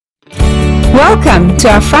Welcome to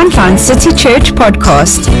our Frontline City Church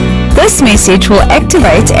podcast. This message will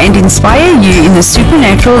activate and inspire you in the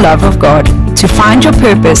supernatural love of God to find your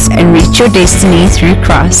purpose and reach your destiny through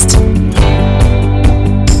Christ.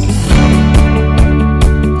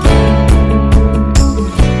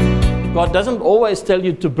 God doesn't always tell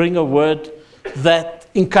you to bring a word that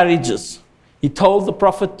encourages. He told the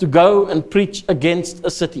prophet to go and preach against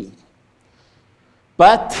a city.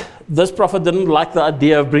 But this prophet didn't like the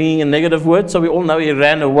idea of bringing a negative word, so we all know he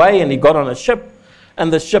ran away and he got on a ship,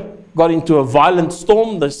 and the ship got into a violent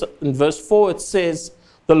storm. In verse 4 it says,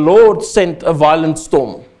 the Lord sent a violent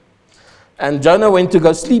storm. And Jonah went to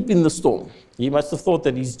go sleep in the storm. He must have thought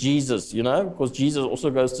that he's Jesus, because Jesus also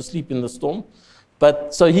goes to sleep in the storm.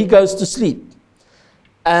 But so he goes to sleep.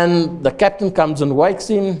 And the captain comes and wakes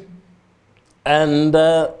him, and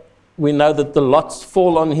we know that the lots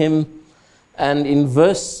fall on him. And in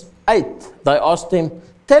verse 8, they asked him,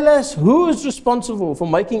 tell us who is responsible for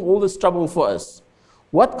making all this trouble for us?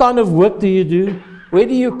 What kind of work do you do? Where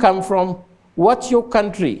do you come from? What's your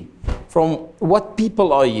country? From what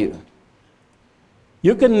people are you?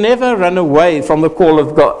 You can never run away from the call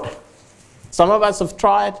of God. Some of us have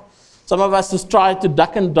tried. Some of us have tried to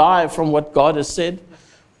duck and dive from what God has said.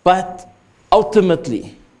 But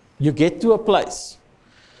ultimately, you get to a place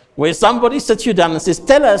where somebody sits you down and says,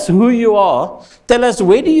 tell us who you are. Tell us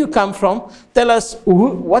where do you come from. Tell us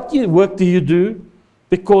what work do you do.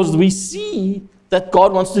 Because we see that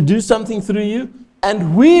God wants to do something through you.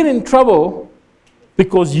 And we're in trouble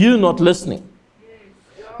because you're not listening.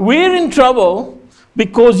 We're in trouble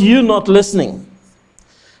because you're not listening.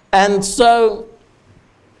 And so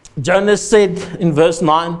Jonah said in verse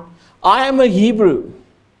 9, I am a Hebrew,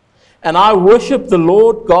 and I worship the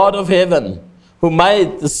Lord God of heaven, who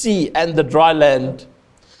made the sea and the dry land.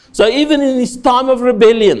 So even in his time of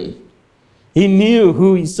rebellion, he knew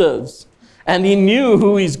who he serves, and he knew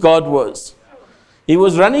who his God was. He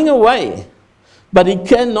was running away, but he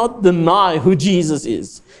cannot deny who Jesus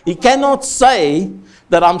is. He cannot say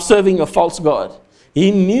that I'm serving a false God. He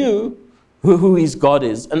knew who his God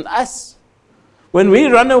is. And us, when we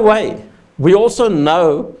run away, we also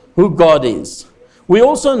know who God is. We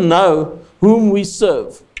also know whom we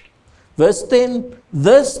serve. Verse 10,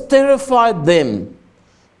 this terrified them,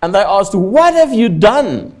 and they asked, what have you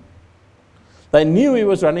done? They knew he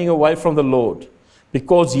was running away from the Lord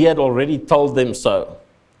because he had already told them so.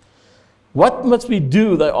 What must we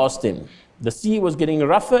do? They asked him. The sea was getting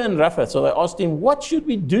rougher and rougher, so they asked him, what should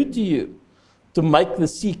we do to you to make the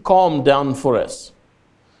sea calm down for us?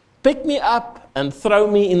 Pick me up and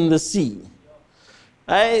throw me in the sea.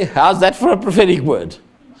 Hey, how's that for a prophetic word?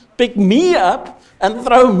 Pick me up and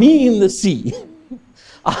throw me in the sea.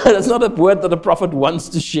 That's not a word that a prophet wants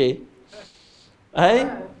to share. Hey?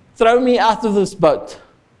 Throw me out of this boat.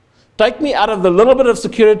 Take me out of the little bit of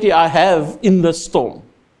security I have in this storm.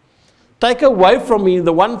 Take away from me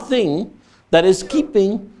the one thing that is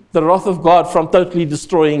keeping the wrath of God from totally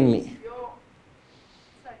destroying me.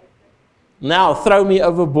 Now throw me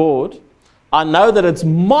overboard. I know that it's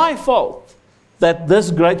my fault that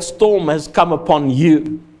this great storm has come upon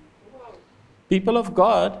you. People of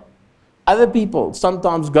God, other people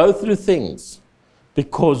sometimes go through things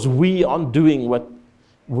because we aren't doing what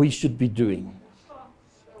we should be doing.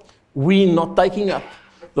 We're not taking up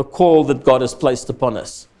the call that God has placed upon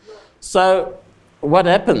us. So what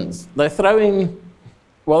happens? They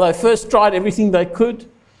first tried everything they could,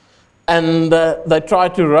 and they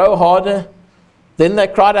tried to row harder. Then they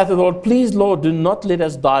cried out to the Lord, please, Lord, do not let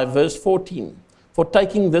us die. Verse 14, for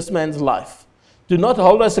taking this man's life. Do not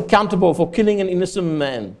hold us accountable for killing an innocent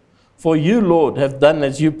man, for you, Lord, have done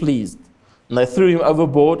as you pleased. And they threw him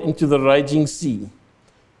overboard into the raging sea.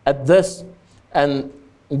 At this, and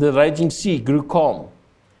the raging sea grew calm.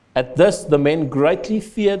 At this, the men greatly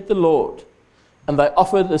feared the Lord, and they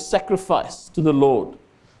offered a sacrifice to the Lord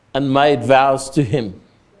and made vows to him.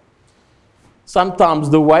 Sometimes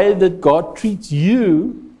the way that God treats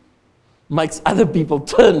you makes other people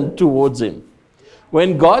turn towards him.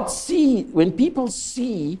 When people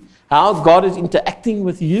see how God is interacting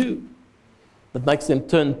with you, that makes them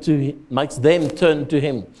turn to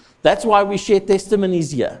him. That's why we share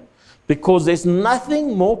testimonies here, because there's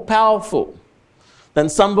nothing more powerful than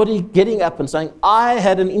somebody getting up and saying, I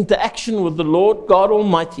had an interaction with the Lord God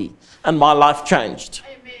Almighty, and my life changed.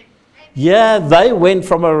 Amen. Yeah, they went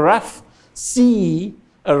from a rough sea,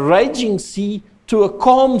 a raging sea, to a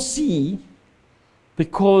calm sea,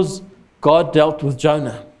 because God dealt with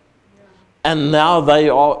Jonah. And now they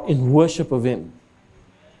are in worship of him.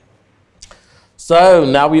 So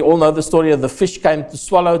now we all know the story of the fish came to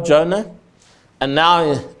swallow Jonah. And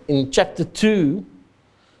now in chapter 2,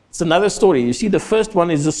 It's another story. You see, the first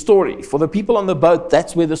one is a story. For the people on the boat,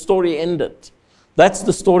 that's where the story ended. That's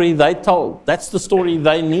the story they told. That's the story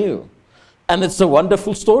they knew. And it's a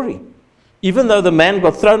wonderful story. Even though the man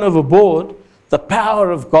got thrown overboard, the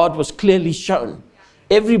power of God was clearly shown.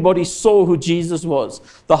 Everybody saw who Jesus was.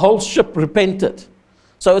 The whole ship repented.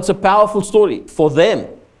 So it's a powerful story for them.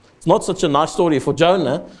 It's not such a nice story for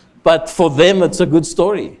Jonah, but for them it's a good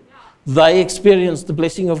story. They experienced the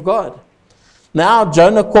blessing of God. Now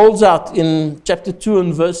Jonah calls out in chapter 2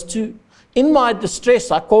 and verse 2, "In my distress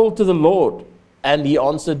I called to the Lord, and he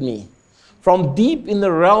answered me. From deep in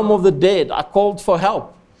the realm of the dead I called for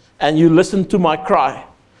help, and you listened to my cry."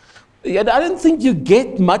 Yet I don't think you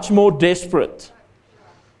get much more desperate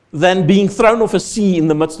than being thrown off a sea in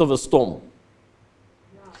the midst of a storm.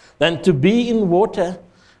 Than to be in water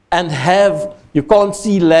and you can't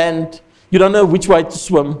see land, you don't know which way to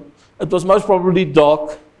swim. It was most probably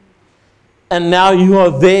dark. And now you are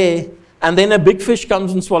there, and then a big fish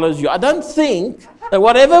comes and swallows you. I don't think that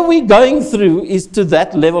whatever we're going through is to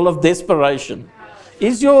that level of desperation.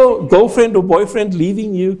 Is your girlfriend or boyfriend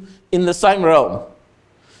leaving you in the same realm?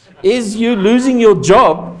 Is you losing your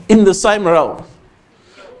job in the same realm?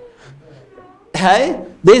 Hey,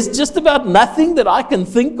 there's just about nothing that I can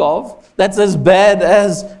think of that's as bad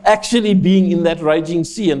as actually being in that raging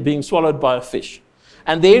sea and being swallowed by a fish.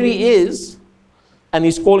 And there he is, and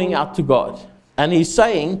he's calling out to God. And he's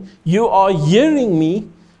saying, "You are hearing me,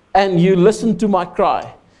 and you listen to my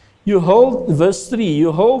cry. You hold," verse 3,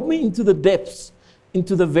 "you hold me into the depths,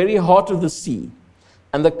 into the very heart of the sea.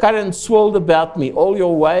 And the current swirled about me. All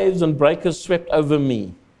your waves and breakers swept over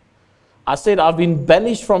me. I said, I've been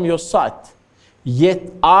banished from your sight.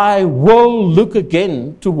 Yet I will look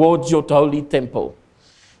again towards your holy temple."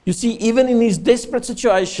 You see, even in his desperate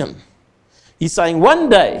situation, he's saying, one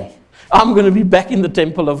day, I'm going to be back in the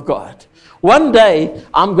temple of God. One day,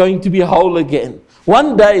 I'm going to be whole again.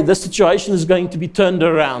 One day, the situation is going to be turned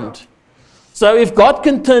around. So if God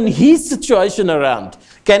can turn his situation around,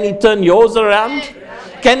 can he turn yours around?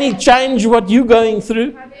 Can he change what you're going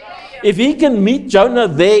through? If he can meet Jonah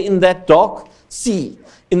there in that dark sea,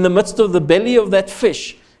 in the midst of the belly of that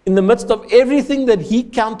fish, in the midst of everything that he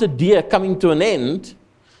counted dear coming to an end,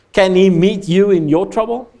 can he meet you in your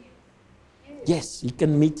trouble? Yes, he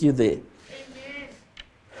can meet you there.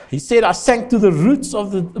 He said, "I sank to the roots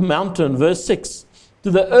of the mountain," verse 6,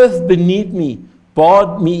 "to the earth beneath me,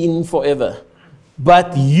 barred me in forever.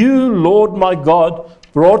 But you, Lord my God,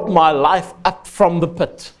 brought my life up from the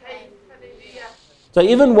pit." So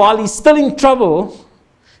even while he's still in trouble,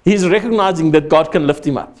 he's recognizing that God can lift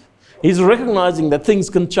him up. He's recognizing that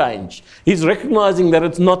things can change. He's recognizing that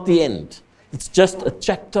it's not the end. It's just a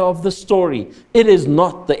chapter of the story. It is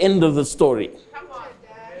not the end of the story. Come on,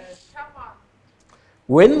 Dad. Come on.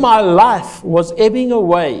 When my life was ebbing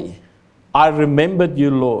away, I remembered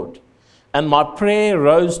you, Lord, and my prayer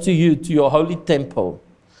rose to you, to your holy temple.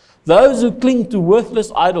 Those who cling to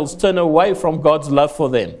worthless idols turn away from God's love for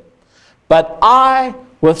them. But I,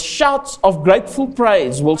 with shouts of grateful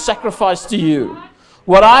praise, will sacrifice to you.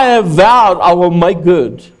 What I have vowed, I will make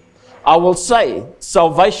good. I will say,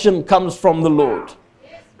 salvation comes from the Lord.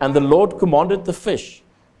 And the Lord commanded the fish,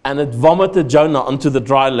 and it vomited Jonah onto the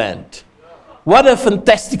dry land. What a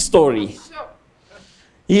fantastic story.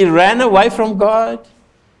 He ran away from God.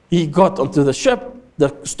 He got onto the ship.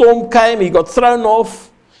 The storm came. He got thrown off.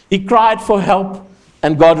 He cried for help,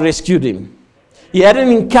 and God rescued him. He had an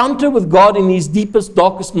encounter with God in his deepest,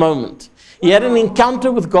 darkest moment. He had an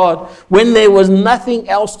encounter with God when there was nothing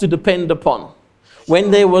else to depend upon.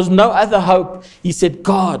 When there was no other hope, he said,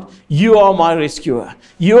 "God, you are my rescuer.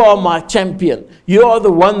 You are my champion. You are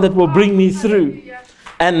the one that will bring me through."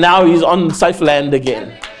 And now he's on safe land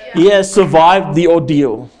again. He has survived the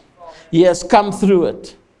ordeal. He has come through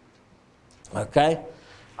it. Okay?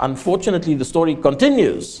 Unfortunately, the story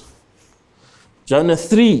continues. Jonah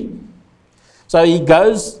 3. So he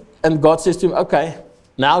goes, and God says to him, "Okay,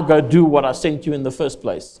 now go do what I sent you in the first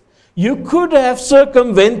place." You could have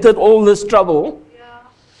circumvented all this trouble.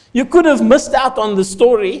 You could have missed out on the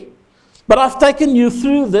story, but I've taken you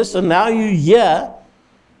through this, and now you're here.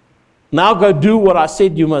 Now go do what I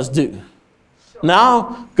said you must do.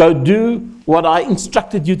 Now go do what I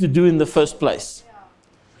instructed you to do in the first place.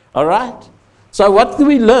 All right? So what do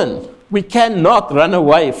we learn? We cannot run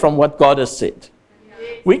away from what God has said.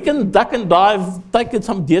 We can duck and dive, take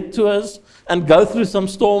some detours, and go through some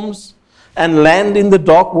storms, and land in the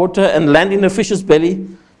dark water, and land in a fish's belly.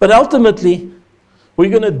 But ultimately, we're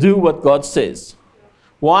going to do what God says.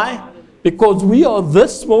 Why? Because we are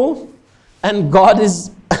this small, and God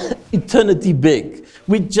is eternity big.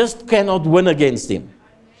 We just cannot win against him.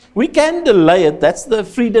 We can delay it. That's the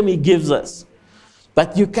freedom he gives us.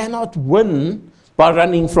 But you cannot win by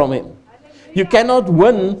running from him. You cannot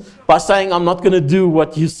win by saying, I'm not going to do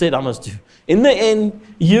what you said I must do. In the end,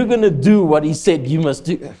 you're going to do what he said you must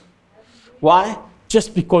do. Why?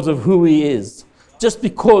 Just because of who he is. Just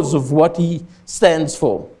because of what he stands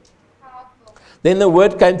for. Then the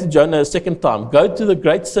word came to Jonah a second time. Go to the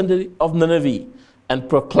great city of Nineveh and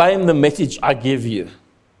proclaim the message I give you.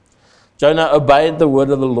 Jonah obeyed the word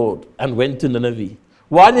of the Lord and went to Nineveh.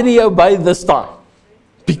 Why did he obey this time?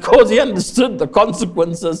 Because he understood the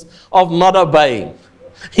consequences of not obeying.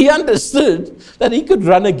 He understood that he could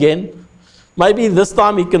run again. Maybe this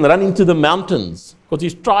time he can run into the mountains because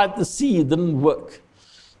he's tried the sea, it didn't work.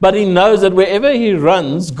 But he knows that wherever he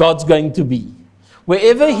runs, God's going to be.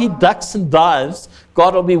 Wherever he ducks and dives,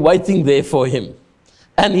 God will be waiting there for him.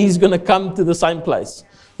 And he's going to come to the same place.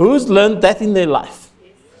 Who's learned that in their life?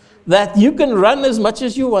 That you can run as much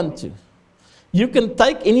as you want to. You can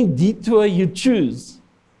take any detour you choose.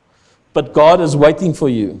 But God is waiting for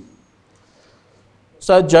you.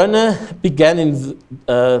 So Jonah began in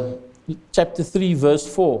chapter 3,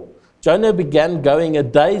 verse 4. Jonah began going a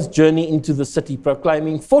day's journey into the city,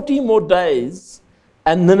 proclaiming 40 more days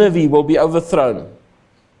and Nineveh will be overthrown.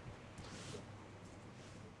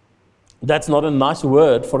 That's not a nice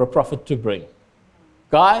word for a prophet to bring.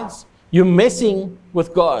 Guys, you're messing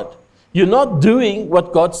with God. You're not doing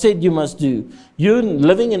what God said you must do. You're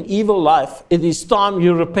living an evil life. It is time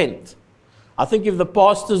you repent. I think if the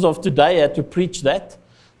pastors of today had to preach that,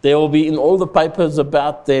 there will be in all the papers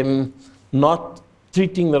about them not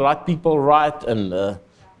treating the right people right and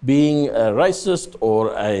being a racist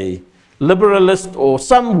or a liberalist, or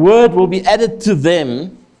some word will be added to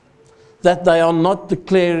them that they are not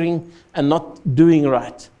declaring and not doing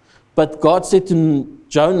right. But God said to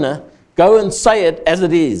Jonah, go and say it as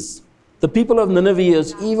it is. The people of Nineveh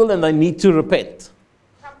is evil and they need to repent.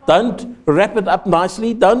 Don't wrap it up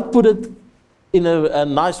nicely. Don't put it in a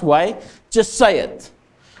nice way. Just say it.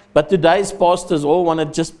 But today's pastors all want to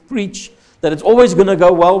just preach that it's always going to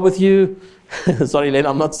go well with you. Sorry, Len,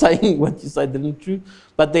 I'm not saying what you said isn't true.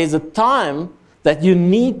 But there's a time that you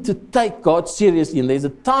need to take God seriously. And there's a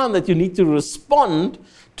time that you need to respond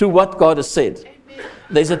to what God has said. Amen.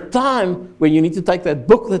 There's a time when you need to take that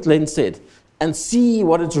book that Len said and see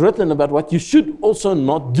what it's written about what you should also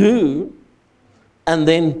not do, and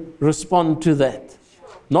then respond to that.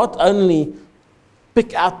 Not only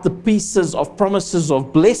pick out the pieces of promises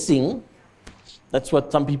of blessing, that's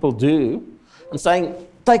what some people do, and saying,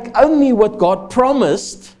 take only what God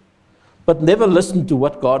promised, but never listen to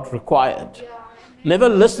what God required. Never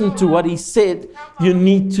listen to what He said you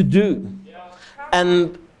need to do.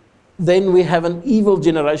 And then we have an evil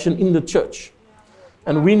generation in the church.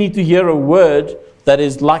 And we need to hear a word that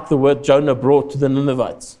is like the word Jonah brought to the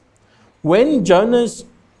Ninevites. When verse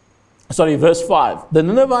 5, the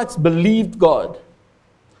Ninevites believed God.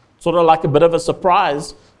 Sort of like a bit of a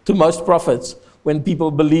surprise to most prophets when people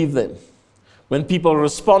believe them. When people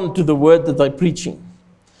respond to the word that they're preaching.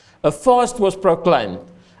 A fast was proclaimed,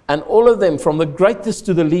 and all of them, from the greatest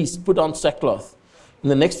to the least, put on sackcloth. In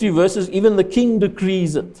the next few verses, even the king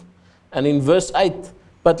decrees it. And in verse 8,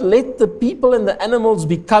 but let the people and the animals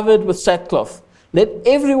be covered with sackcloth. Let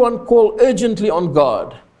everyone call urgently on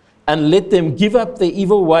God, and let them give up their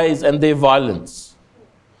evil ways and their violence.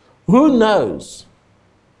 Who knows?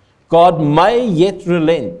 God may yet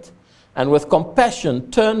relent, and with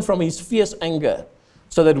compassion turn from His fierce anger,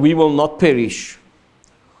 so that we will not perish.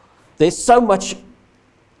 There's so much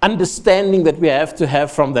understanding that we have to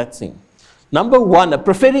have from that thing. Number one, a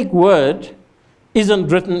prophetic word isn't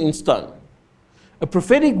written in stone. A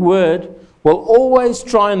prophetic word will always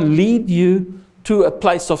try and lead you to a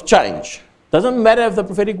place of change. Doesn't matter if the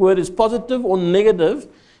prophetic word is positive or negative,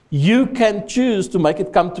 you can choose to make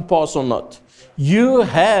it come to pass or not. You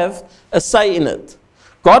have a say in it.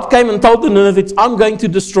 God came and told the Ninevites, I'm going to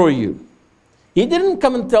destroy you. He didn't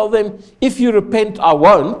come and tell them, if you repent, I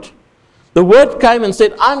won't. The word came and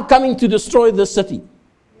said, I'm coming to destroy this city.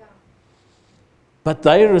 Yeah. But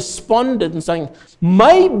they responded and saying,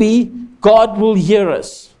 maybe God will hear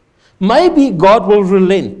us. Maybe God will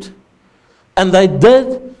relent. And they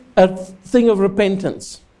did a thing of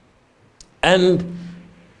repentance. And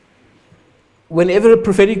whenever a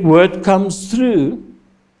prophetic word comes through,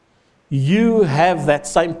 you have that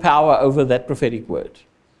same power over that prophetic word.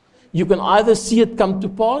 You can either see it come to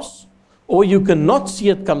pass, or you cannot see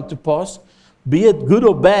it come to pass, be it good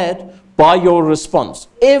or bad, by your response.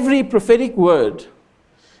 Every prophetic word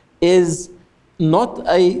is not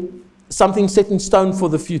something set in stone for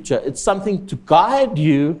the future. It's something to guide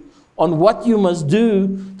you on what you must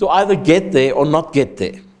do to either get there or not get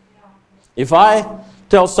there. If I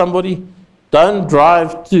tell somebody, don't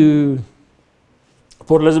drive to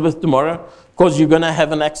Port Elizabeth tomorrow because you're going to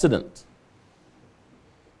have an accident.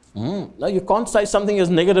 No, you can't say something as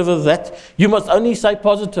negative as that. You must only say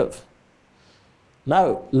positive.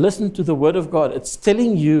 No, listen to the word of God. It's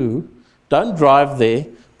telling you, don't drive there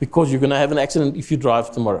because you're going to have an accident if you drive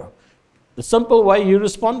tomorrow. The simple way you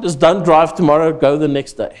respond is don't drive tomorrow, go the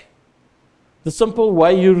next day. The simple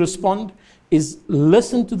way you respond is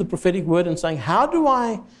listen to the prophetic word and saying, how do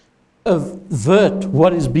I avert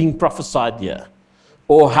what is being prophesied here?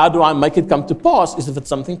 Or how do I make it come to pass is if it's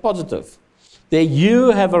something positive. There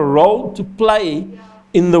you have a role to play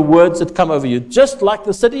in the words that come over you. Just like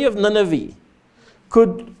the city of Nineveh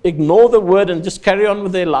could ignore the word and just carry on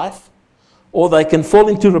with their life, or they can fall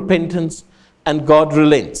into repentance and God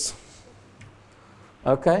relents.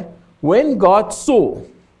 Okay? When God saw,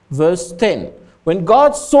 verse 10, when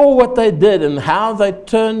God saw what they did and how they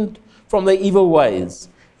turned from their evil ways,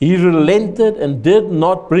 He relented and did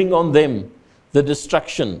not bring on them the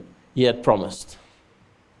destruction He had promised.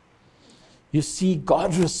 You see,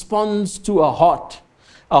 God responds to a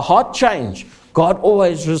heart change. God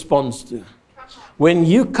always responds to. When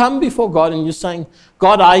you come before God and you're saying,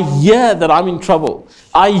 God, I hear that I'm in trouble.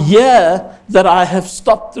 I hear that I have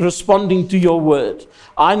stopped responding to your word.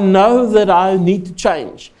 I know that I need to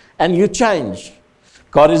change. And you change.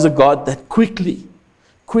 God is a God that quickly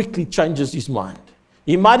changes His mind.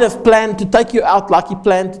 He might have planned to take you out like He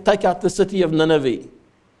planned to take out the city of Nineveh.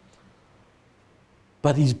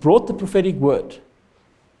 But He's brought the prophetic word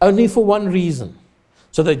only for one reason,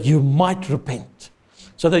 so that you might repent,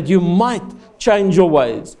 so that you might change your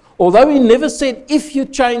ways. Although He never said, if you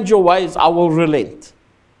change your ways, I will relent.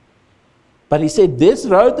 But He said, this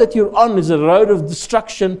road that you're on is a road of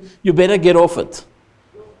destruction. You better get off it.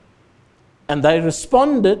 And they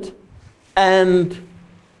responded, and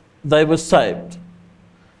they were saved.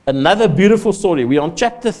 Another beautiful story. We're on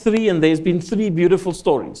chapter 3, and there's been 3 beautiful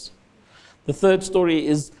stories. The third story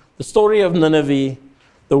is the story of Nineveh.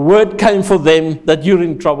 The word came for them that you're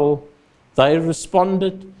in trouble. They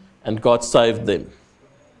responded, and God saved them.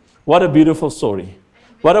 What a beautiful story.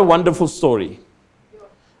 What a wonderful story.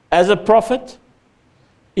 As a prophet,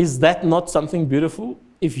 is that not something beautiful?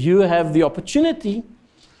 If you have the opportunity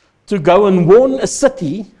to go and warn a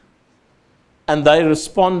city, and they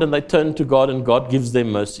respond and they turn to God, and God gives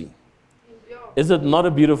them mercy. Is it not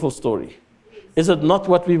a beautiful story? Is it not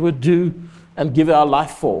what we would do and give our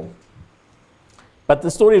life for? But the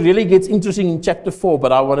story really gets interesting in chapter 4,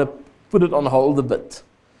 but I want to put it on hold a bit.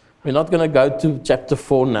 We're not going to go to chapter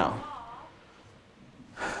 4 now.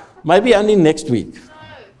 Maybe only next week.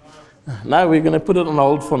 No, we're going to put it on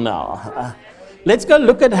hold for now. Let's go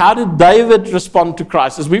look at how did David respond to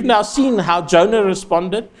crisis. We've now seen how Jonah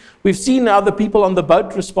responded. We've seen how the people on the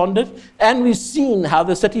boat responded. And we've seen how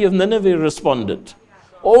the city of Nineveh responded.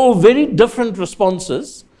 All very different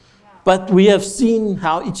responses. But we have seen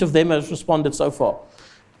how each of them has responded so far.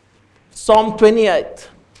 Psalm 28.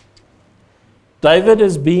 David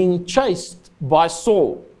is being chased by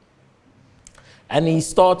Saul. And he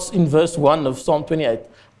starts in verse 1 of Psalm 28.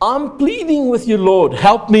 I'm pleading with you, Lord,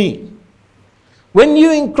 help me. When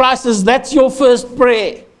you're in crisis, that's your first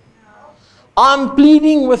prayer. I'm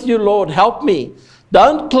pleading with you, Lord, help me.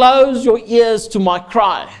 Don't close your ears to my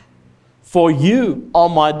cry, for you are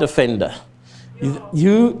my defender.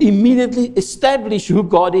 You immediately establish who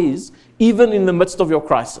God is, even in the midst of your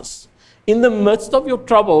crisis. In the midst of your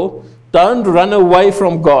trouble, don't run away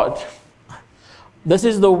from God. This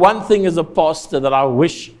is the one thing as a pastor that I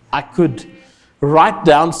wish I could write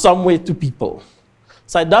down somewhere to people.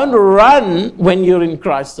 So don't run when you're in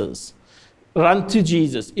crisis. Run to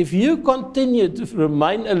Jesus. If you continue to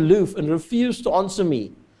remain aloof and refuse to answer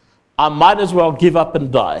me, I might as well give up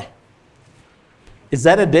and die. Is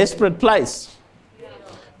that a desperate place?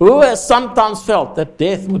 Who has sometimes felt that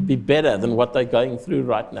death would be better than what they're going through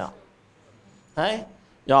right now? Hey?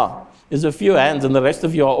 Yeah, there's a few hands and the rest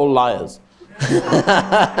of you are all liars.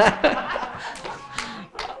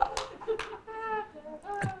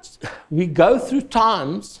 We go through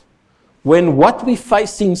times when what we're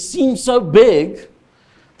facing seems so big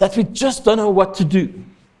that we just don't know what to do.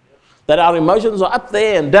 That our emotions are up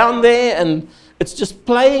there and down there, and it's just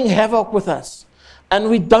playing havoc with us. And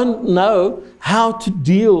we don't know how to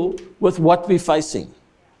deal with what we're facing.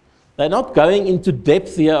 They're not going into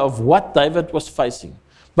depth here of what David was facing.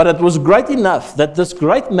 But it was great enough that this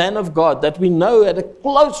great man of God that we know had a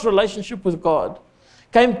close relationship with God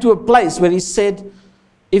came to a place where he said,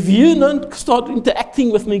 if you don't start interacting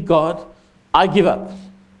with me, God, I give up.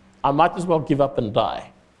 I might as well give up and die.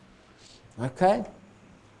 Okay?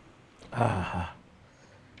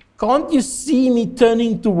 Can't you see me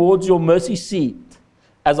turning towards your mercy seat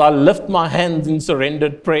as I lift my hands in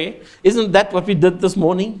surrendered prayer? Isn't that what we did this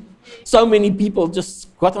morning? So many people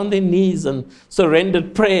just got on their knees and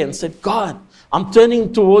surrendered prayer and said, God, I'm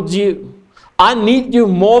turning towards you. I need you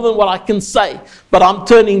more than what I can say, but I'm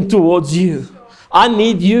turning towards you. I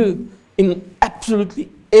need you in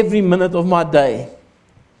absolutely every minute of my day.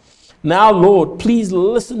 Now, Lord, please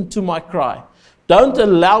listen to my cry. Don't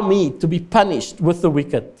allow me to be punished with the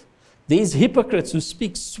wicked. These hypocrites who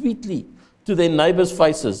speak sweetly to their neighbors'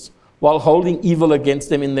 faces while holding evil against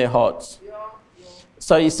them in their hearts.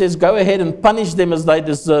 So he says, go ahead and punish them as they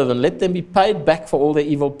deserve and let them be paid back for all their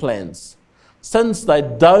evil plans. Since they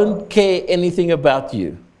don't care anything about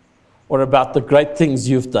you or about the great things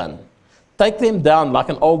you've done, take them down like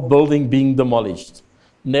an old building being demolished,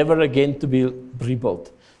 never again to be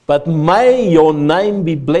rebuilt. But may your name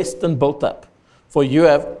be blessed and built up, for you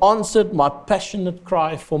have answered my passionate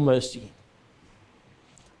cry for mercy.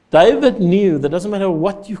 David knew that it doesn't matter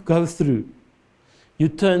what you go through, you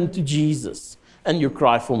turn to Jesus and you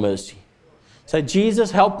cry for mercy. Say,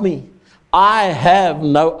 Jesus, help me. I have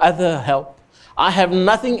no other help. I have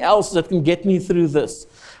nothing else that can get me through this.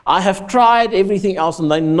 I have tried everything else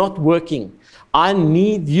and they're not working. I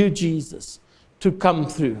need you, Jesus, to come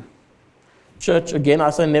through. Church, again, I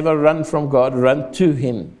say never run from God, run to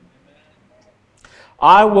him.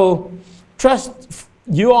 I will trust,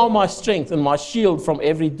 you are my strength and my shield from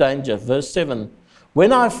every danger. Verse 7,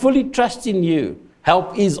 when I fully trust in you,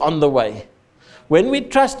 help is on the way. When we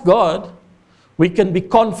trust God, we can be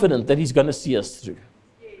confident that he's going to see us through.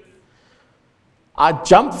 I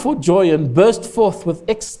jump for joy and burst forth with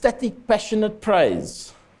ecstatic, passionate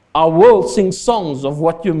praise. I will sing songs of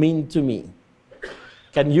what you mean to me.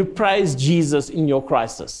 Can you praise Jesus in your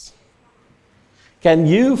crisis? Can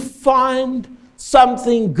you find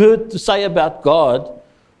something good to say about God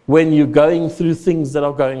when you're going through things that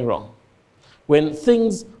are going wrong? When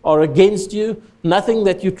things are against you, nothing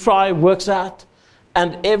that you try works out,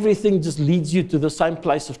 and everything just leads you to the same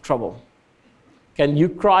place of trouble. Can you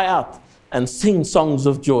cry out and sing songs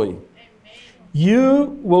of joy? Amen.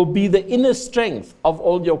 You will be the inner strength of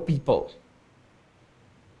all your people.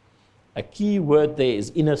 A key word there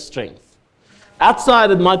is inner strength. Outside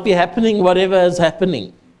it might be happening, whatever is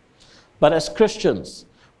happening. But as Christians,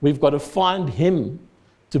 we've got to find him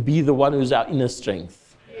to be the one who's our inner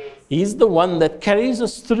strength. He's the one that carries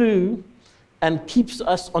us through and keeps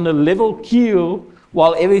us on a level keel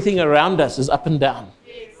while everything around us is up and down.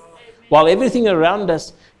 While everything around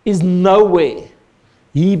us is nowhere,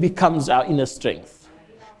 he becomes our inner strength.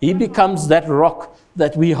 He becomes that rock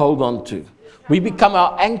that we hold on to. We become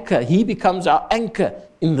our anchor. He becomes our anchor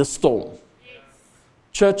in the storm.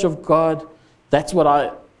 Church of God, that's what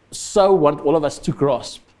I so want all of us to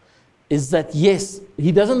grasp, is that yes,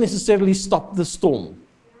 he doesn't necessarily stop the storm,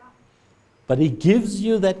 but he gives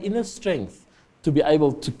you that inner strength to be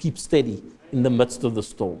able to keep steady in the midst of the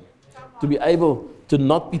storm, to be able to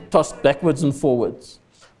not be tossed backwards and forwards.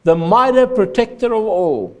 The mighty protector of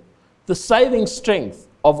all, the saving strength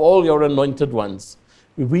of all your anointed ones.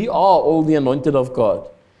 We are all the anointed of God.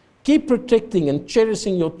 Keep protecting and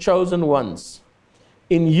cherishing your chosen ones.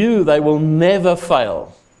 In you they will never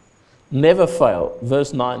fail. Never fail.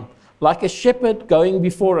 Verse 9. Like a shepherd going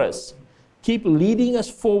before us, keep leading us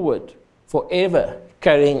forward, forever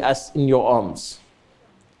carrying us in your arms.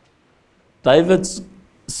 David's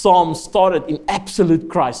psalm started in absolute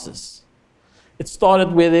crisis. It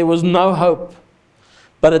started where there was no hope,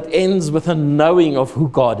 but it ends with a knowing of who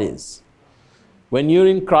God is. When you're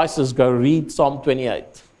in crisis, go read Psalm 28.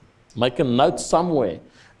 Make a note somewhere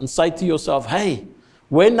and say to yourself, hey,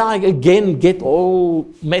 when I again get all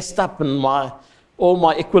messed up and all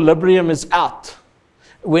my equilibrium is out,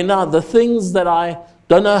 when the things that I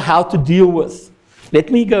don't know how to deal with,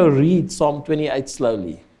 let me go read Psalm 28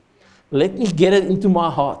 slowly. Let me get it into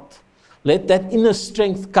my heart. Let that inner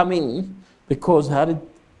strength come in, because how did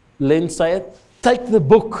Len say it? Take the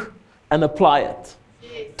book and apply it.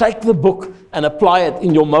 Take the book and apply it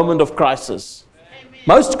in your moment of crisis. Amen.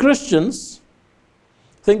 Most Christians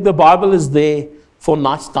think the Bible is there for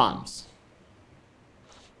nice times.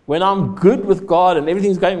 When I'm good with God and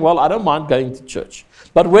everything's going well, I don't mind going to church.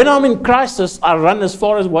 But when I'm in crisis, I run as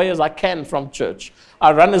far away as I can from church.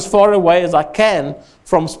 I run as far away as I can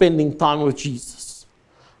from spending time with Jesus.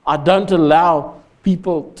 I don't allow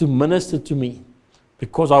people to minister to me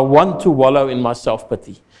because I want to wallow in my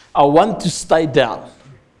self-pity. I want to stay down.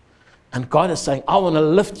 And God is saying, I want to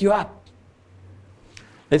lift you up.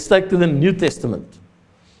 Let's take to the New Testament.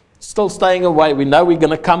 Still staying away. We know we're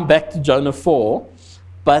going to come back to Jonah 4,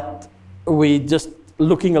 but we just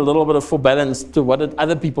looking a little bit of forbearance to what did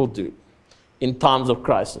other people do in times of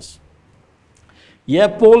crisis. Here,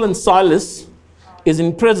 Paul and Silas is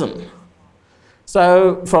in prison.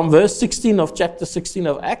 So from verse 16 of chapter 16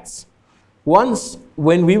 of Acts, once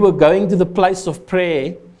when we were going to the place of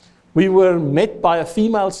prayer, we were met by a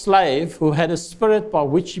female slave who had a spirit by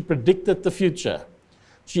which she predicted the future.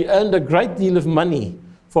 She earned a great deal of money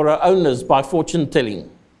for her owners by fortune telling.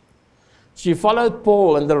 She followed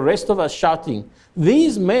Paul and the rest of us shouting,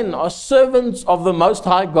 "These men are servants of the Most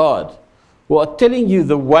High God who are telling you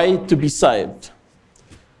the way to be saved."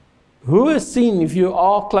 Who has seen if you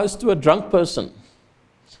are close to a drunk person?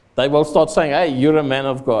 They will start saying, "Hey, you're a man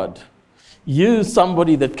of God. You're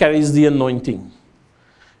somebody that carries the anointing."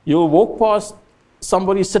 You'll walk past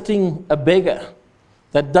somebody sitting, a beggar,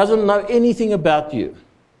 that doesn't know anything about you.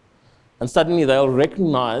 And suddenly they'll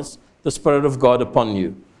recognize the Spirit of God upon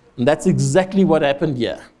you. And that's exactly what happened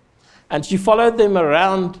here. And she followed them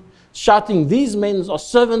around, shouting, "These men are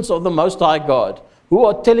servants of the Most High God, who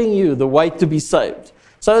are telling you the way to be saved."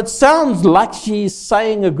 So it sounds like she's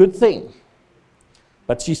saying a good thing.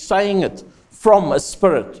 But she's saying it from a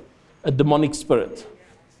spirit, a demonic spirit.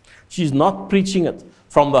 She's not preaching it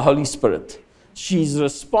from the Holy Spirit. She's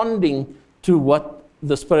responding to what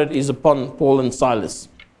the Spirit is upon Paul and Silas.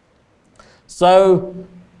 So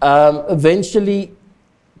eventually,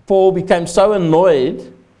 Paul became so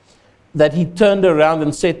annoyed that he turned around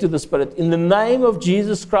and said to the Spirit, "In the name of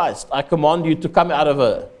Jesus Christ, I command you to come out of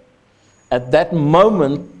her." At that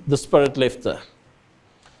moment, the Spirit left her.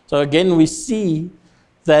 So again, we see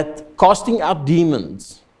that casting out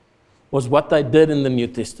demons was what they did in the New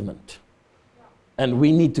Testament. And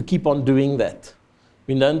we need to keep on doing that.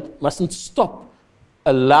 We mustn't stop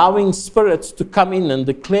allowing spirits to come in and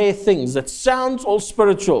declare things that sounds all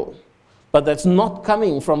spiritual, but that's not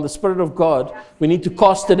coming from the Spirit of God. We need to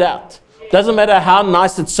cast it out. Doesn't matter how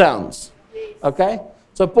nice it sounds. Okay?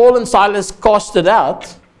 So Paul and Silas cast it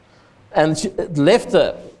out, and it left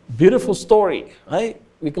a beautiful story. Right?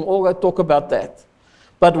 We can all go talk about that.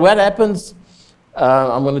 But what happens,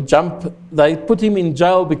 I'm going to jump, they put him in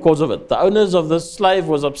jail because of it. The owners of this slave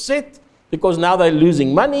was upset because now they're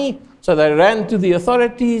losing money, so they ran to the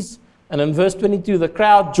authorities, and in verse 22, the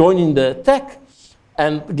crowd joined in the attack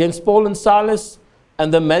and against Paul and Silas,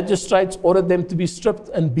 and the magistrates ordered them to be stripped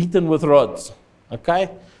and beaten with rods. Okay?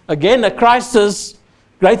 Again, a crisis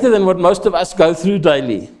greater than what most of us go through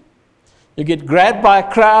daily. You get grabbed by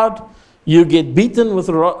a crowd, you get beaten with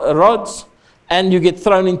rods, and you get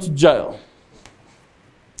thrown into jail.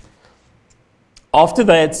 After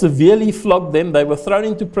they had severely flogged them, they were thrown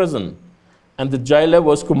into prison, and the jailer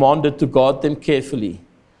was commanded to guard them carefully.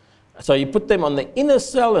 So he put them on the inner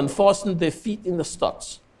cell and fastened their feet in the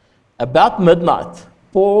stocks. About midnight,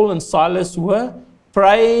 Paul and Silas were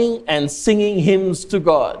praying and singing hymns to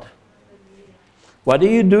God. What do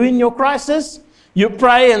you do in your crisis? You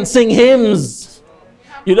pray and sing hymns.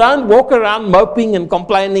 You don't walk around moping and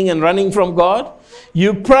complaining and running from God.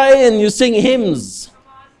 You pray and you sing hymns.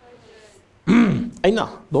 Hey, no,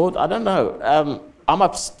 Lord, I don't know. I'm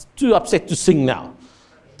too upset to sing now.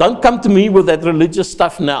 Don't come to me with that religious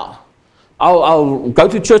stuff now. I'll go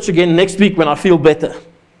to church again next week when I feel better.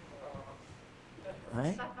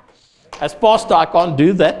 Right? As pastor, I can't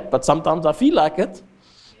do that, but sometimes I feel like it.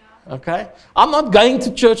 Okay? I'm not going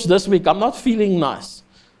to church this week. I'm not feeling nice.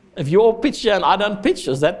 If you all pitch here and I don't pitch,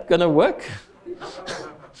 is that going to work?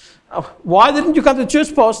 Why didn't you come to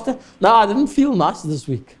church, pastor? No, I didn't feel nice this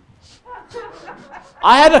week.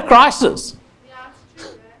 I had a crisis.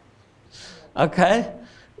 Okay?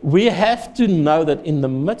 We have to know that in the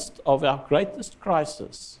midst of our greatest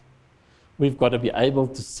crisis, we've got to be able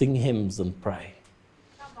to sing hymns and pray.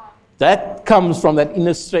 That comes from that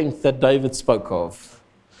inner strength that David spoke of.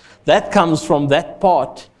 That comes from that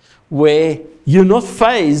part where you're not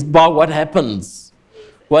fazed by what happens.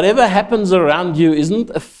 Whatever happens around you isn't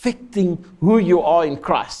affecting who you are in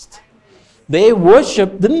Christ. Their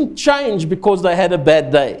worship didn't change because they had a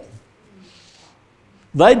bad day.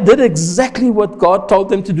 They did exactly what God told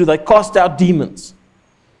them to do. They cast out demons.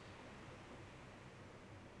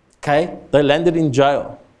 Okay? They landed in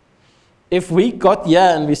jail. If we got here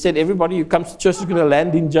and we said everybody who comes to church is going to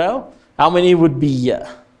land in jail, how many would be here?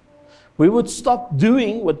 We would stop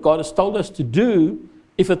doing what God has told us to do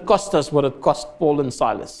if it cost us what it cost Paul and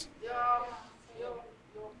Silas.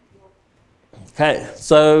 Okay,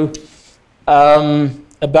 so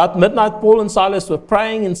about midnight, Paul and Silas were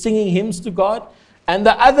praying and singing hymns to God, and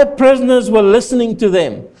the other prisoners were listening to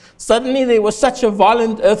them. Suddenly there was such a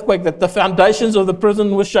violent earthquake that the foundations of the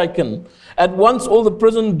prison were shaken. At once all the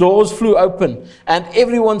prison doors flew open, and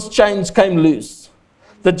everyone's chains came loose.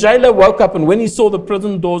 The jailer woke up, and when he saw the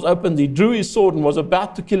prison doors opened, he drew his sword and was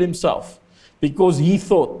about to kill himself because he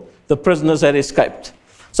thought the prisoners had escaped.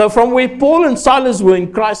 So from where Paul and Silas were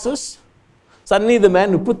in crisis, suddenly the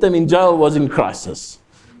man who put them in jail was in crisis.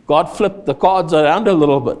 God flipped the cards around a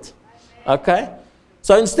little bit. Okay?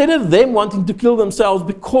 So instead of them wanting to kill themselves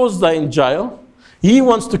because they're in jail, he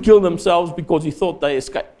wants to kill themselves because he thought they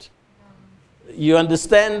escaped. You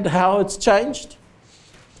understand how it's changed?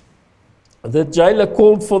 The jailer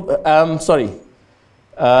called for,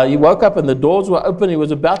 he woke up and the doors were open. He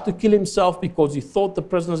was about to kill himself because he thought the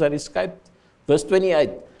prisoners had escaped. Verse 28.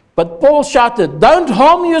 But Paul shouted, "Don't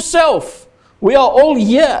harm yourself. We are all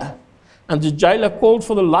here." And the jailer called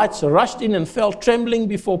for the lights, rushed in and fell trembling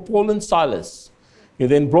before Paul and Silas. He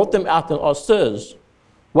then brought them out and asked, "Sirs,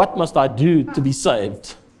 what must I do to be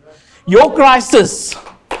saved?" Your crisis,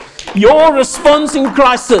 your response in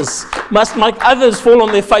crisis must make others fall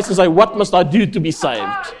on their face and say, "What must I do to be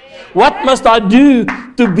saved? What must I do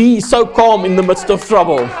to be so calm in the midst of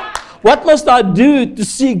trouble? What must I do to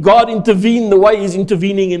see God intervene the way He's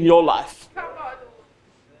intervening in your life?"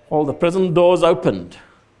 All the prison doors opened.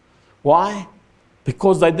 Why?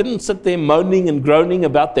 Because they didn't sit there moaning and groaning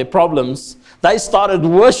about their problems. They started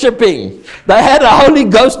worshiping. They had a Holy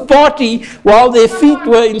Ghost party while their feet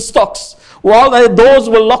were in stocks, while their doors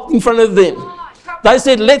were locked in front of them. They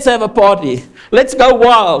said, "Let's have a party. Let's go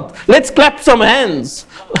wild. Let's clap some hands."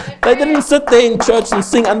 They didn't sit there in church and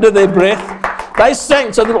sing under their breath. They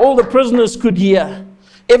sang so that all the prisoners could hear.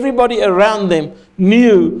 Everybody around them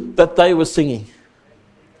knew that they were singing.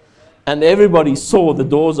 And everybody saw the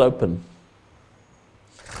doors open.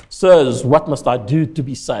 "Sirs, what must I do to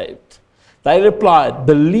be saved?" They replied,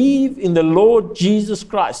 "Believe in the Lord Jesus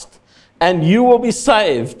Christ, and you will be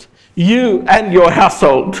saved, you and your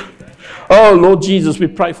household." Oh, Lord Jesus, we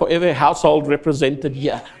pray for every household represented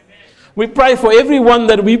here. We pray for everyone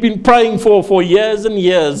that we've been praying for years and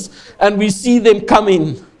years, and we see them come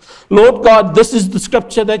in. Lord God, this is the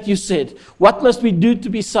scripture that you said. What must we do to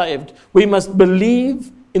be saved? We must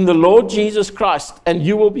believe in the Lord Jesus Christ, and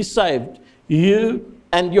you will be saved, you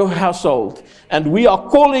and your household. And we are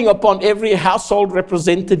calling upon every household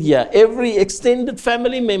represented here, every extended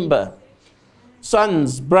family member,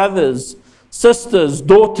 sons, brothers, sisters,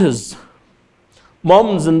 daughters,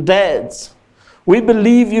 moms and dads. We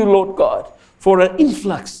believe you, Lord God, for an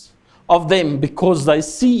influx of them because they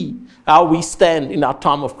see how we stand in our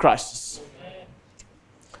time of crisis.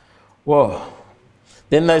 Whoa.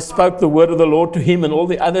 Then they spoke the word of the Lord to him and all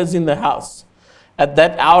the others in the house. At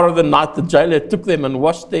that hour of the night, the jailer took them and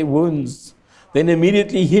washed their wounds. Then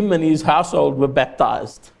immediately him and his household were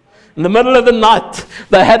baptized. In the middle of the night,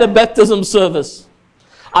 they had a baptism service.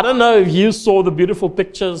 I don't know if you saw the beautiful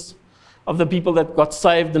pictures of the people that got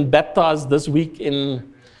saved and baptized this week in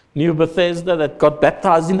New Bethesda, that got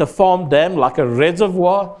baptized in a farm dam, like a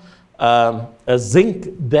reservoir, a zinc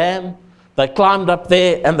dam. They climbed up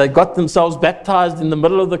there and they got themselves baptized in the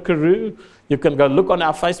middle of the Karoo. You can go look on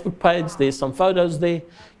our Facebook page. There's some photos there.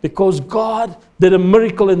 Because God did a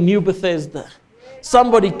miracle in New Bethesda.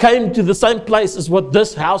 Somebody came to the same place as what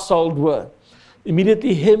this household were.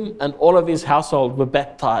 Immediately him and all of his household were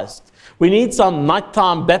baptized. We need some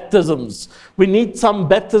nighttime baptisms. We need some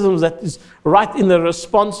baptisms that is right in the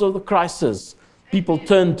response of the crisis. People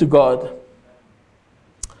turn to God.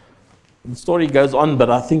 The story goes on,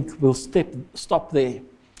 but I think we'll stop there.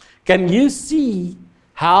 Can you see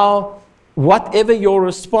how whatever your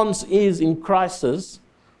response is in crisis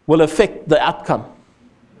will affect the outcome?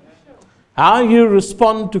 How you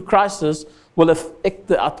respond to crisis will affect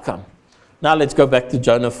the outcome. Now let's go back to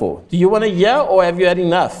Jonah 4. Do you want to hear or have you had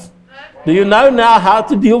enough? Do you know now how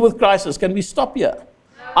to deal with crisis? Can we stop here?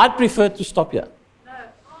 I'd prefer to stop here.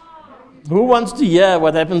 Who wants to hear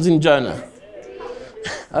what happens in Jonah?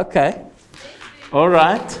 Okay. All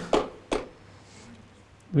right.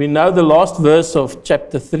 We know the last verse of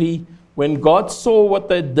chapter 3. When God saw what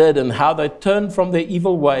they did and how they turned from their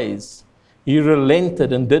evil ways, He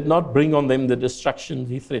relented and did not bring on them the destruction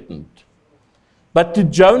He threatened. But to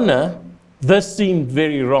Jonah, this seemed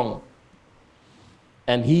very wrong.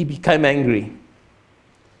 And he became angry.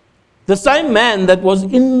 The same man that was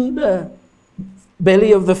in the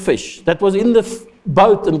belly of the fish, that was in the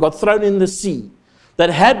boat and got thrown in the sea, that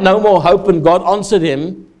had no more hope, and God answered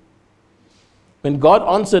him. When God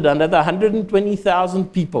answered under the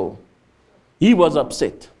 120,000 people, he was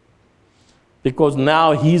upset. Because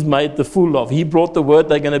now he's made the fool of. He brought the word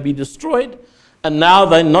they're going to be destroyed, and now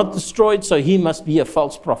they're not destroyed, so he must be a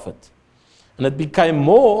false prophet. And it became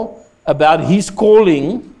more about his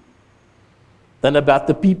calling than about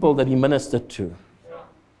the people that he ministered to.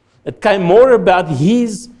 It came more about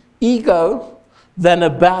his ego than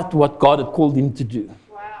about what God had called him to do.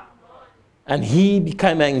 Wow. And he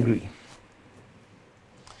became angry.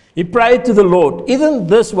 He prayed to the Lord, isn't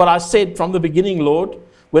this what I said from the beginning, Lord,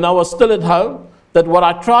 when I was still at home, that what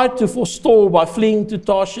I tried to forestall by fleeing to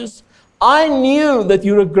Tarshish, I knew that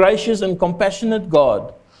you're a gracious and compassionate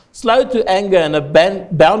God, slow to anger and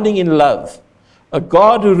abounding in love, a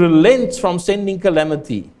God who relents from sending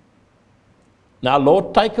calamity. Now,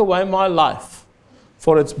 Lord, take away my life,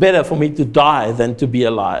 for it's better for me to die than to be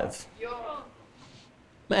alive.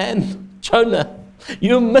 Man, Jonah,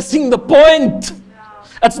 you're missing the point.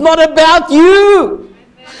 It's not about you.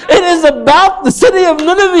 It is about the city of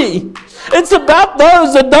Nineveh. It's about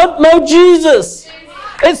those that don't know Jesus.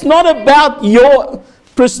 It's not about your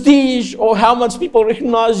prestige or how much people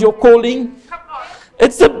recognize your calling.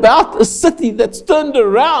 It's about a city that's turned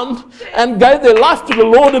around and gave their life to the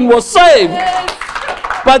Lord and was saved.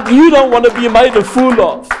 But you don't want to be made a fool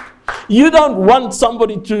of. You don't want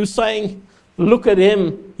somebody to saying, look at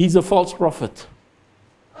him, he's a false prophet.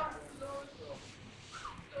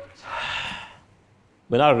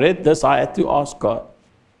 When I read this, I had to ask God,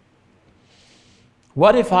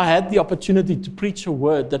 what if I had the opportunity to preach a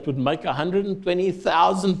word that would make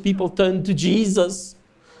 120,000 people turn to Jesus,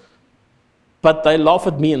 but they laugh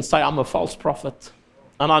at me and say I'm a false prophet,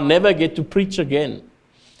 and I never get to preach again?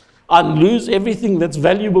 I lose everything that's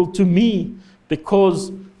valuable to me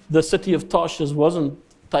because the city of Tarshish wasn't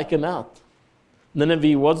taken out.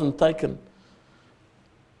 Nineveh wasn't taken.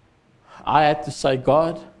 I had to say,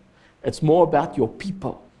 God, it's more about your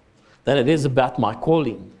people than it is about my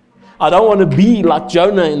calling. I don't want to be like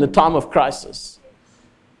Jonah in the time of crisis.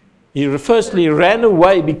 He firstly ran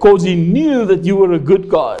away because he knew that you were a good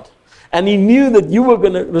God. And he knew that you were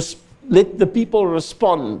going to let the people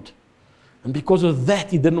respond. And because of that,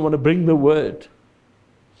 he didn't want to bring the word.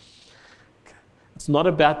 It's not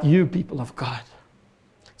about you, people of God.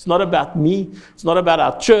 It's not about me. It's not about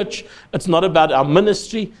our church. It's not about our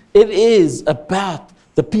ministry. It is about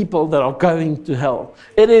the people that are going to hell.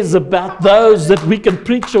 It is about those that we can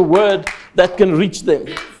preach a word that can reach them.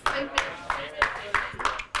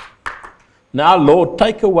 Now, Lord,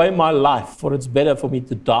 take away my life, for it's better for me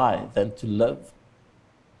to die than to live.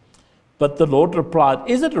 But the Lord replied,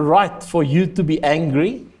 is it right for you to be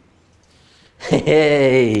angry?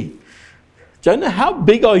 Hey, Jonah, how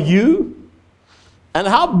big are you? And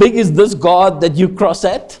how big is this God that you cross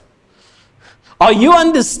at? Are you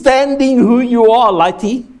understanding who you are,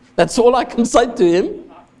 Lighty? That's all I can say to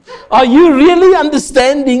him. Are you really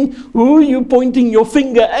understanding who you're pointing your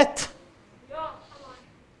finger at?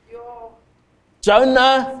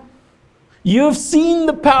 Jonah, you've seen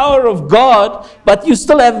the power of God, but you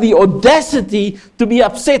still have the audacity to be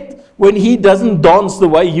upset when he doesn't dance the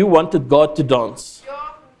way you wanted God to dance.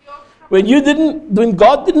 When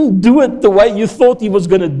God didn't do it the way you thought he was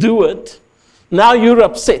going to do it, now you're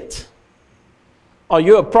upset. Are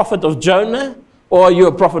you a prophet of Jonah or are you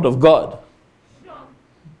a prophet of God?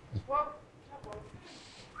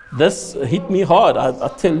 This hit me hard, I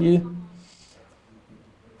tell you.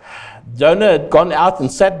 Jonah had gone out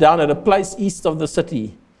and sat down at a place east of the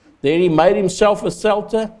city. There he made himself a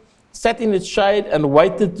shelter, sat in its shade, and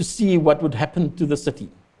waited to see what would happen to the city.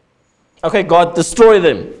 Okay, God, destroy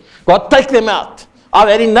them. God, take them out. I've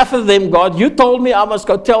had enough of them, God. You told me I must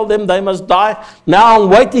go tell them they must die. Now I'm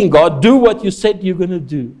waiting, God. Do what you said you're going to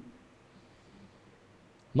do.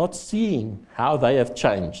 Not seeing how they have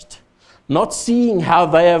changed. Not seeing how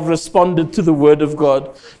they have responded to the word of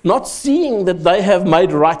God. Not seeing that they have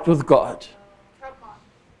made right with God.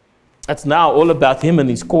 That's now all about him and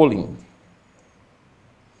his calling.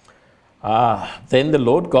 Then the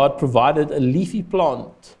Lord God provided a leafy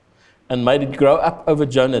plant and made it grow up over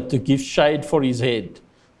Jonah to give shade for his head,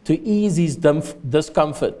 to ease his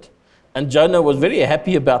discomfort. And Jonah was very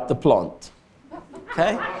happy about the plant.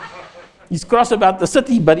 Okay? He's cross about the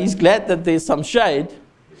city, but he's glad that there's some shade.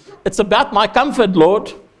 It's about my comfort,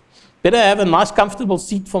 Lord. Better have a nice, comfortable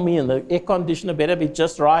seat for me, and the air conditioner better be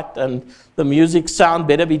just right, and the music sound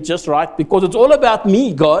better be just right, because it's all about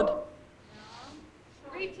me, God.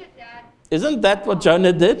 Isn't that what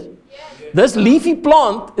Jonah did? This leafy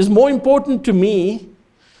plant is more important to me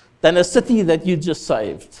than a city that you just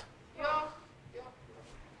saved.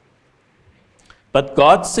 But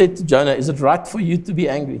God said to Jonah, is it right for you to be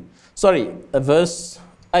angry? Sorry, verse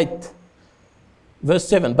 8. Verse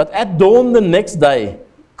 7. But at dawn the next day,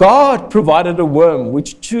 God provided a worm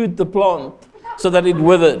which chewed the plant so that it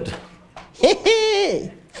withered.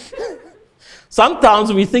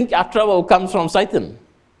 Sometimes we think our trouble comes from Satan.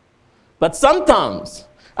 But sometimes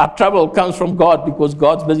our trouble comes from God because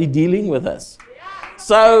God's busy dealing with us.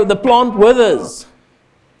 So the plant withers.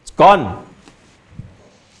 It's gone.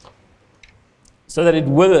 so that it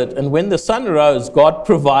withered. And when the sun rose, God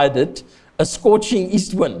provided a scorching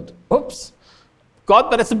east wind. Oops.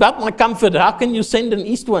 God, but it's about my comfort. How can you send an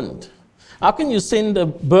east wind? How can you send a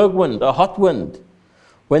berg wind, a hot wind?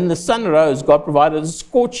 When the sun rose, God provided a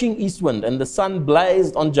scorching east wind, and the sun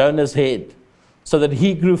blazed on Jonah's head, so that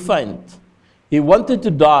he grew faint. He wanted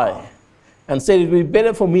to die, and said, it would be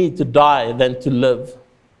better for me to die than to live.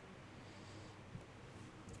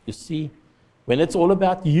 You see, when it's all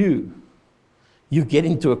about you, you get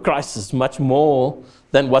into a crisis much more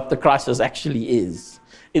than what the crisis actually is.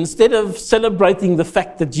 Instead of celebrating the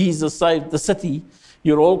fact that Jesus saved the city,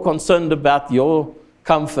 you're all concerned about your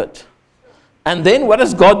comfort. And then what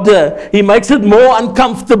does God do? He makes it more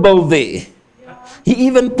uncomfortable there. He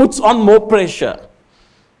even puts on more pressure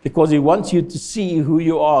because he wants you to see who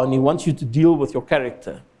you are and he wants you to deal with your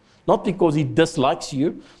character. Not because he dislikes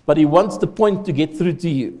you, but he wants the point to get through to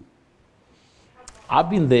you. I've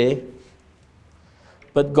been there.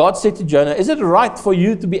 But God said to Jonah, is it right for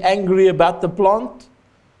you to be angry about the plant?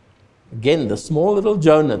 Again, the small little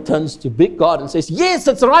Jonah turns to big God and says, yes,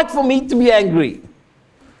 it's right for me to be angry.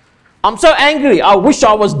 I'm so angry, I wish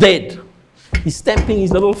I was dead. He's stamping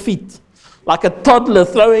his little feet like a toddler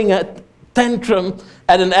throwing a tantrum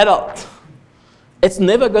at an adult. It's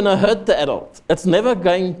never going to hurt the adult. It's never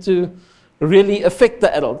going to really affect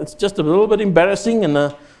the adult. It's just a little bit embarrassing,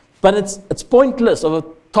 but it's pointless of a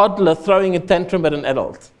toddler throwing a tantrum at an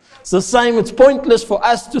adult. It's the same, it's pointless for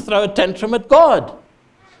us to throw a tantrum at God.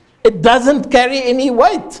 It doesn't carry any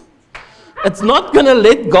weight. It's not going to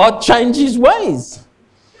let God change his ways.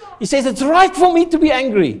 He says, it's right for me to be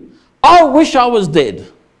angry. I wish I was dead.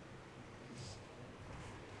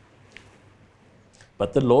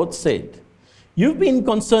 But the Lord said, you've been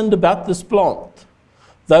concerned about this plant,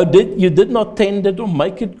 though you did not tend it or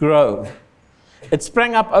make it grow. It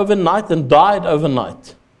sprang up overnight and died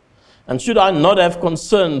overnight. And should I not have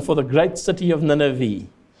concern for the great city of Nineveh,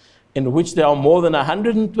 in which there are more than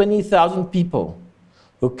 120,000 people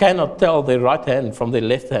who cannot tell their right hand from their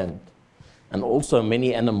left hand, and also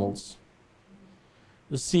many animals?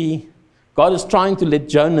 You see, God is trying to let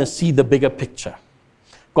Jonah see the bigger picture.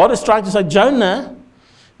 God is trying to say, Jonah,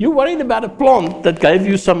 you're worried about a plant that gave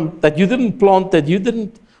you that you didn't plant, that you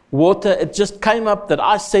didn't water. It just came up that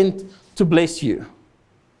I sent to bless you.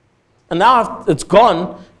 And now it's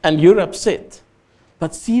gone and you're upset.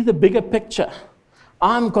 But see the bigger picture.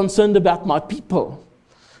 I'm concerned about my people.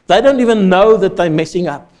 They don't even know that they're messing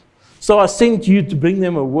up. So I sent you to bring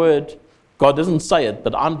them a word. God doesn't say it,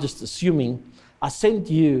 but I'm just assuming. I sent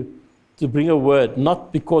you to bring a word,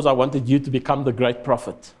 not because I wanted you to become the great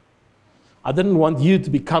prophet. I didn't want you to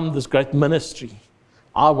become this great ministry.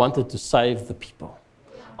 I wanted to save the people.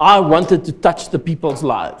 I wanted to touch the people's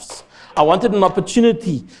lives. I wanted an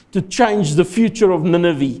opportunity to change the future of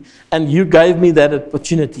Nineveh, and you gave me that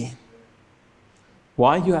opportunity.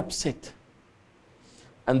 Why are you upset?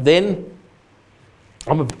 And then,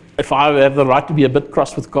 if I have the right to be a bit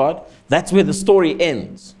cross with God, that's where the story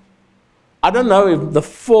ends. I don't know if the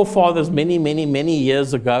forefathers many, many, many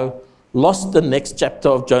years ago lost the next chapter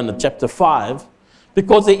of Jonah, chapter 5,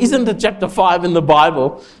 because there isn't a chapter 5 in the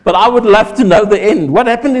Bible, but I would love to know the end. What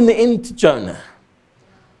happened in the end to Jonah?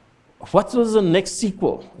 What was the next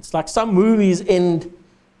sequel? It's like some movies end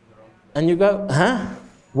and you go, huh?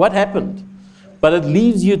 What happened? But it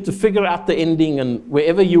leaves you to figure out the ending, and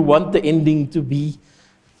wherever you want the ending to be,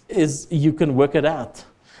 you can work it out.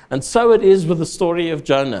 And so it is with the story of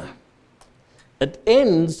Jonah. It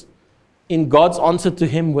ends in God's answer to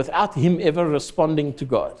him without him ever responding to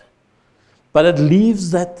God. But it leaves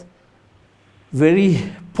that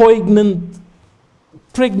very pregnant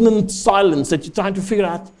silence that you're trying to figure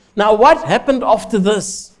out. Now, what happened after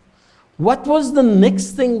this? What was the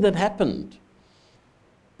next thing that happened?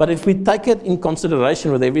 But if we take it in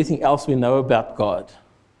consideration with everything else we know about God,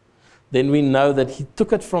 then we know that he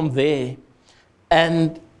took it from there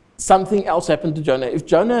and something else happened to Jonah. If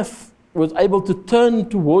Jonah was able to turn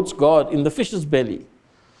towards God in the fish's belly,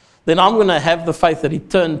 then I'm going to have the faith that he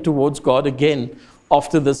turned towards God again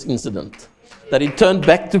after this incident, that he turned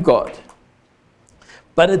back to God.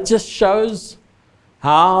 But it just shows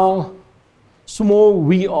how small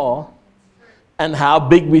we are and how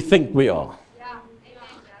big we think we are.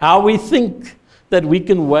 How we think that we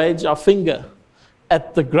can wage our finger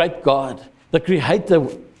at the great God, the Creator.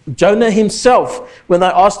 Jonah himself, when they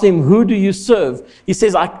asked him, who do you serve? He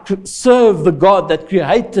says, I serve the God that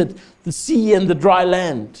created the sea and the dry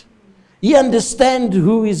land. He understands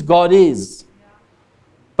who his God is.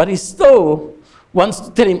 But he still wants to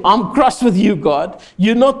tell him, I'm cross with you, God.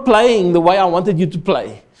 You're not playing the way I wanted you to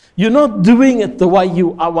play. You're not doing it the way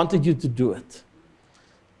I wanted you to do it.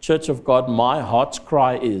 Church of God, my heart's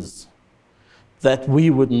cry is that we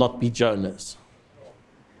would not be Jonahs.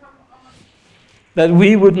 That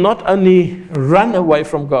we would not only run away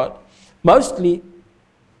from God. Mostly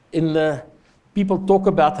people talk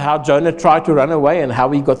about how Jonah tried to run away and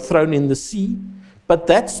how he got thrown in the sea. But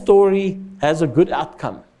that story has a good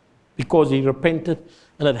outcome because he repented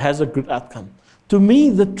and it has a good outcome. To me,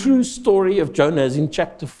 the true story of Jonah is in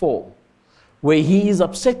chapter 4, where he is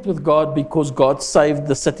upset with God because God saved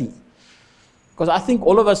the city. Because I think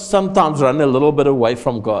all of us sometimes run a little bit away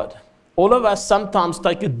from God. All of us sometimes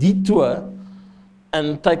take a detour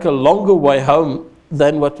and take a longer way home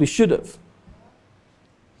than what we should have.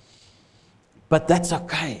 But that's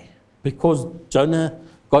okay, because Jonah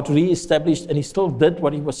got re-established and he still did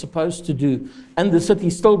what he was supposed to do, and the city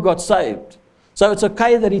still got saved. So it's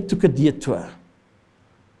okay that he took a detour.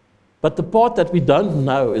 But the part that we don't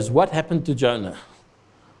know is what happened to Jonah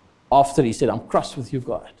after he said, I'm cross with you,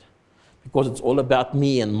 God, because it's all about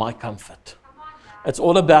me and my comfort. It's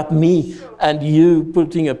all about me and you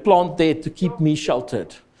putting a plant there to keep me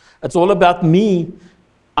sheltered. It's all about me.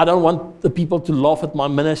 I don't want the people to laugh at my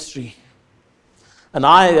ministry. And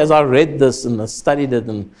as I read this and I studied it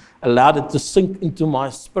and allowed it to sink into my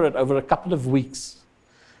spirit over a couple of weeks,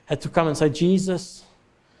 had to come and say, Jesus,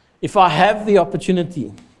 if I have the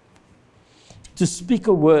opportunity to speak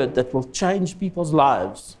a word that will change people's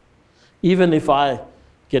lives, even if I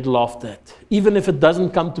get laughed at, even if it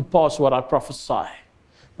doesn't come to pass what I prophesy,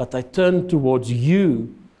 but I turn towards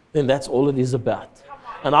you, then that's all it is about.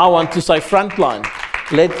 And I want to say, Frontline,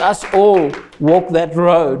 let us all walk that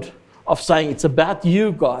road of saying, it's about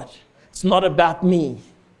you, God. It's not about me.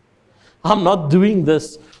 I'm not doing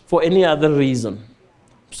this for any other reason.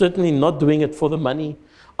 I'm certainly not doing it for the money.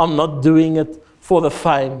 I'm not doing it for the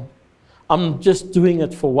fame. I'm just doing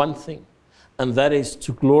it for one thing. And that is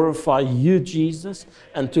to glorify you, Jesus,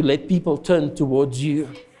 and to let people turn towards you.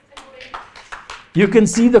 You can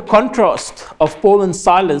see the contrast of Paul and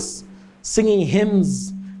Silas singing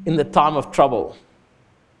hymns in the time of trouble,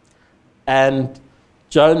 and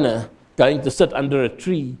Jonah going to sit under a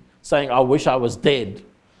tree saying, I wish I was dead,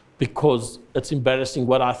 because it's embarrassing.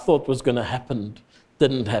 What I thought was going to happen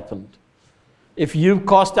didn't happen. If you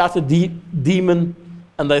cast out a demon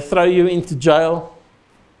and they throw you into jail,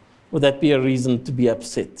 would that be a reason to be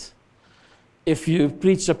upset? If you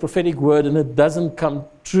preach a prophetic word and it doesn't come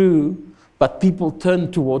true, but people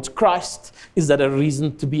turn towards Christ, is that a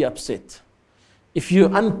reason to be upset? If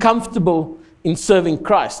you're uncomfortable in serving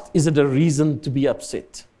Christ, is it a reason to be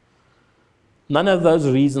upset? None of those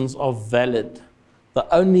reasons are valid. The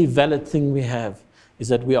only valid thing we have is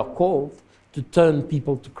that we are called to turn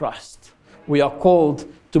people to Christ. We are called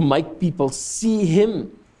to make people see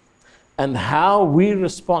Him, and how we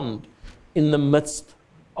respond in the midst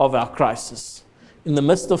of our crisis, in the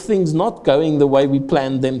midst of things not going the way we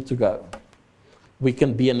planned them to go. We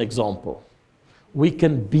can be an example. We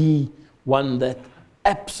can be one that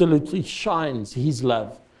absolutely shines His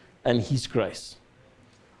love and His grace.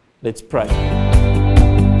 Let's pray.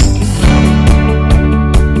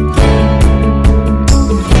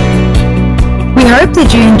 We hope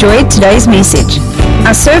that you enjoyed today's message.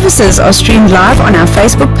 Our services are streamed live on our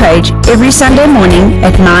Facebook page every Sunday morning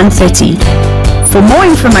at 9:30. For more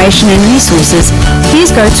information and resources,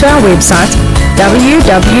 please go to our website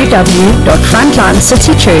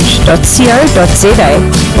www.frontlinecitychurch.co.za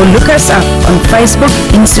or look us up on Facebook,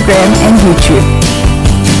 Instagram and YouTube.